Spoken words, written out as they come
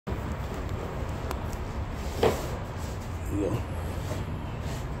you go.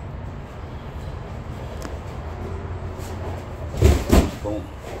 Boom.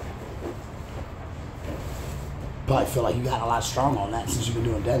 Probably feel like you got a lot strong on that since you've been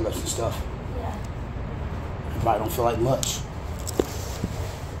doing deadlifts and stuff. Yeah. You probably don't feel like much.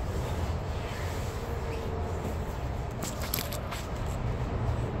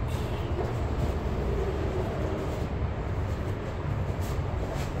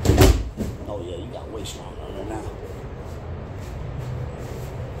 Oh yeah, you got way stronger on there now.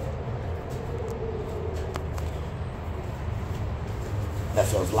 That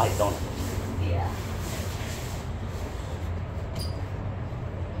feels light, don't it? Yeah.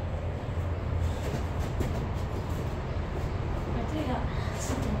 I think I got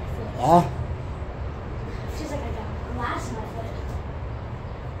something in my foot. Huh? Feels like I got glass in my foot.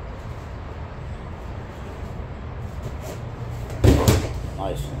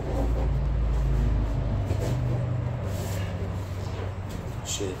 Nice.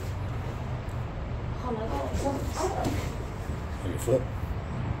 Shit. Oh my god, something's stuck. On your foot?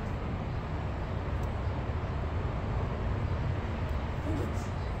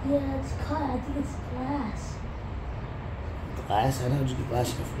 Yeah, it's cut. I think it's glass. Glass? How the hell did you get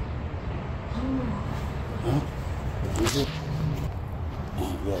glass in your foot? I don't know. Huh? Is it?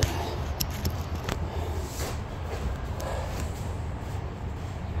 Oh, good.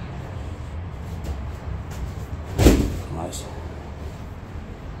 Nice.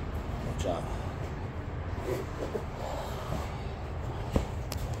 Good job.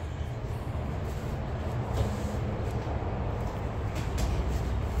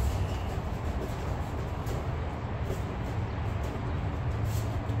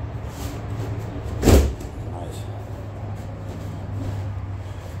 Nice.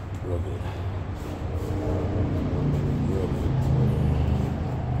 Real good. Real good.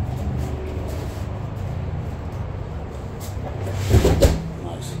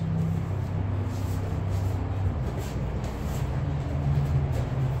 Nice.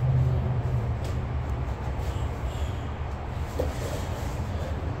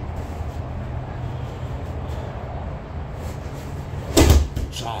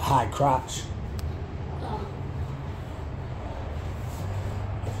 Try a high crotch.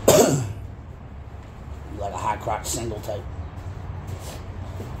 Like a high crotch single type.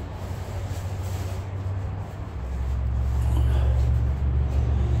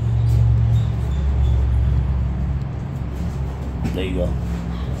 There you go.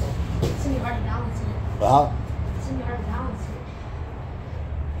 It's gonna be hard to balance it. Well, It's gonna be hard to balance it.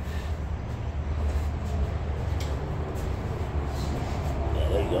 yeah,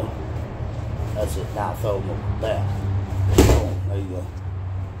 there you go. That's it. Now throw them there. Boom. There you go.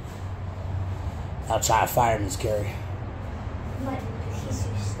 Now try a fireman's carry. But he's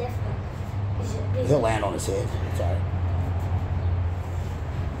too stiff. He'll land on his head. It's alright.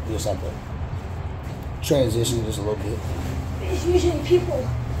 You just have to transition just a little bit. It's usually people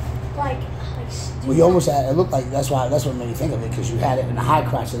like Well, you almost had, it looked like, that's what made me think of it, because you had it in the high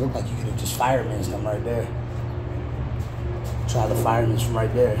crotch. It looked like you could have just fireman's them right there. Try the fireman's from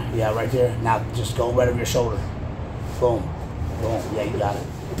right there. Yeah, right there. Now just go right over your shoulder. Boom. Boom. Yeah, you got it.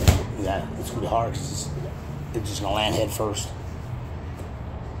 You got it. It's going to be hard because it's just going to land head first.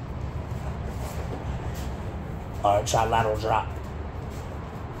 All right, try lateral drop.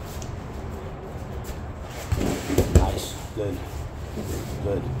 Nice. Good.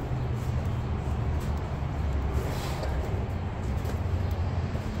 Good.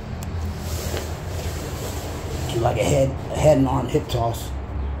 Do like a head and arm hip toss.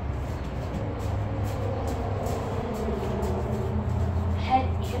 head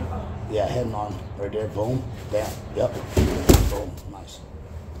and arm. Yeah, head and arm. Right there. Boom. Down. Yep. Boom. Nice.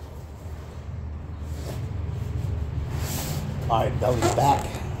 All right, belly to back.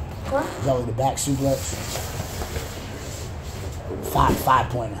 What? Belly to back suplex. Five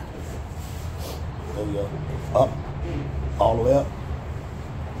pointer. There we go. Up. All the way up.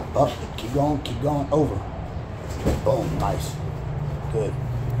 Up. Keep going. Over. Boom. Nice. Good.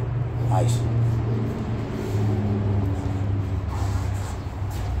 Nice.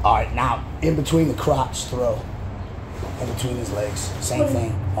 All right, now in between the crotch throw. In between his legs. Same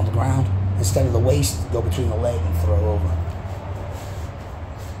thing. On the ground. Instead of the waist, go between the leg and throw over.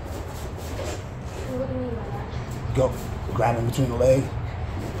 What do you mean by that? Go. Grab in between the leg.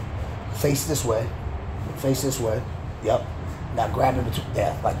 Face this way. Face this way. Yep. Now grab in between.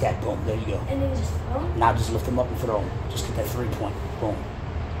 Yeah, like that. Boom. There you go. And then you just throw them? Now just lift them up and throw them. Just get that 3-point. Boom.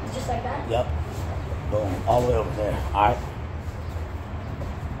 Just like that? Yep. Boom. All the way over there. All right.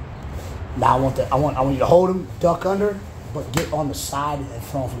 Now I want you to hold them, duck under, but get on the side and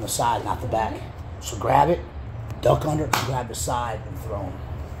throw them from the side, not the back. So grab it, Duck under, grab the side and throw him.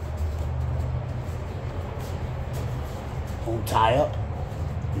 Boom, tie up.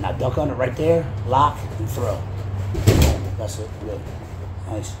 Now duck under right there, lock, and throw. Boom, that's it, good.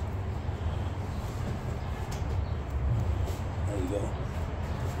 Nice. There you go.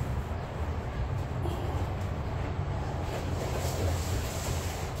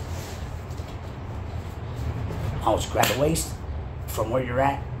 I was grab the waist from where you're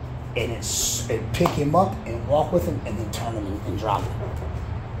at, and pick him up and walk with him, and then turn him and drop him.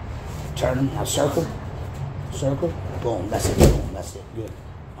 Turn him, now circle, circle, boom, that's it, boom, that's it, good,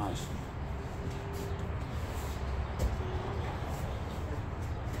 nice.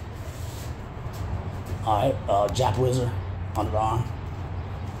 All right, Jap Wizard, under the arm.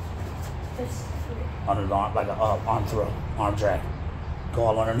 Under the arm, like an arm throw, arm drag. Go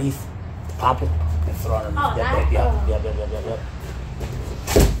all underneath, pop it, and throw underneath. Oh, Yep. that?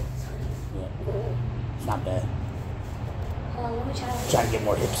 It's not bad. Let me try. Try to get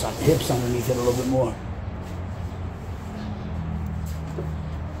more hips underneath it a little bit more.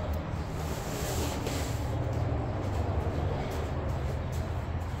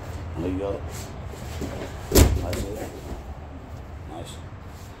 There you go. That's it. Nice.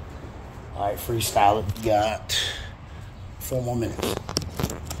 All right, freestyle it. You got 4 more minutes.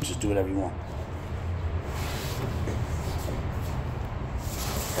 Just do whatever you want.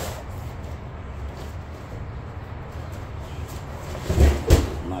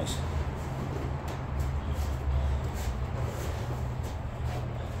 Nice.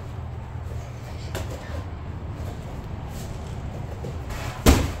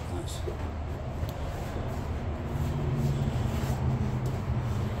 Nice.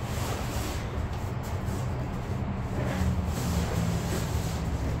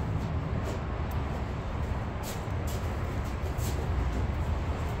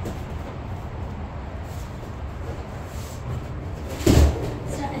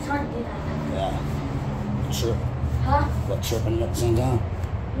 It's hard to do that. Yeah. Trip. Huh? What, tripping at the same time?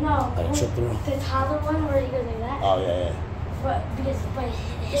 No. Like a trip through? The toddler one where you go like that. Oh, yeah. But because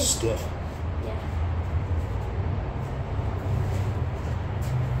his Stiff. yeah.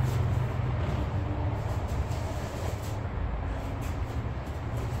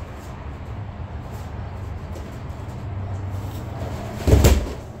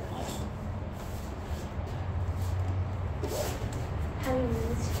 Nice. How many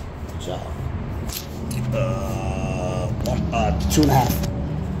minutes? Good job. 2.5.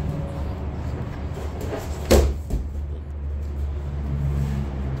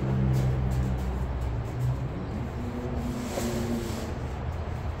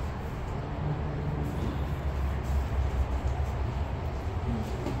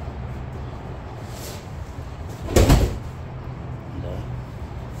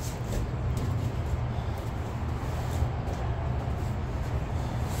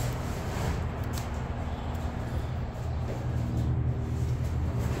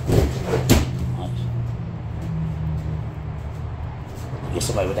 Get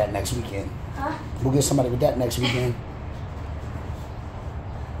somebody with that next weekend. Huh? We'll get somebody with that next weekend.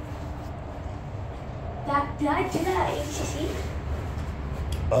 Did I do that at ACC?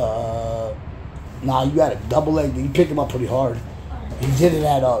 Nah, you got a double leg. You picked him up pretty hard. You did it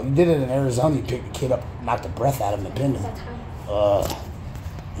in Arizona. You picked the kid up, knocked the breath out of him, and pinned him. Is that time?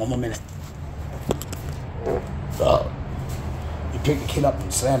 1 more minute. You picked the kid up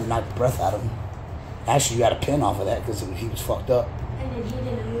and slammed, and knocked the breath out of him. Actually, you got a pin off of that because he was fucked up. And then he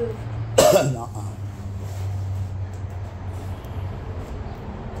didn't move. Nuh-uh.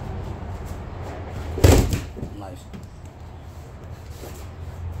 Nice.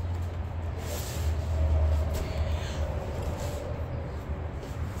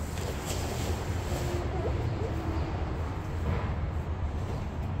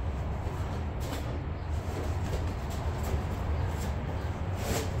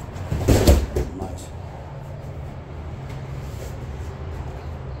 Nice.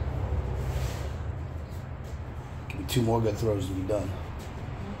 Give me 2 more good throws and be done.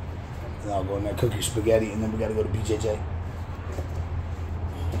 Then I'll go in there, cook your spaghetti, and then we gotta go to BJJ.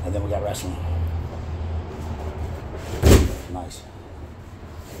 And then we got wrestling. Nice.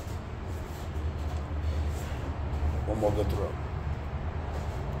 1 more good throw.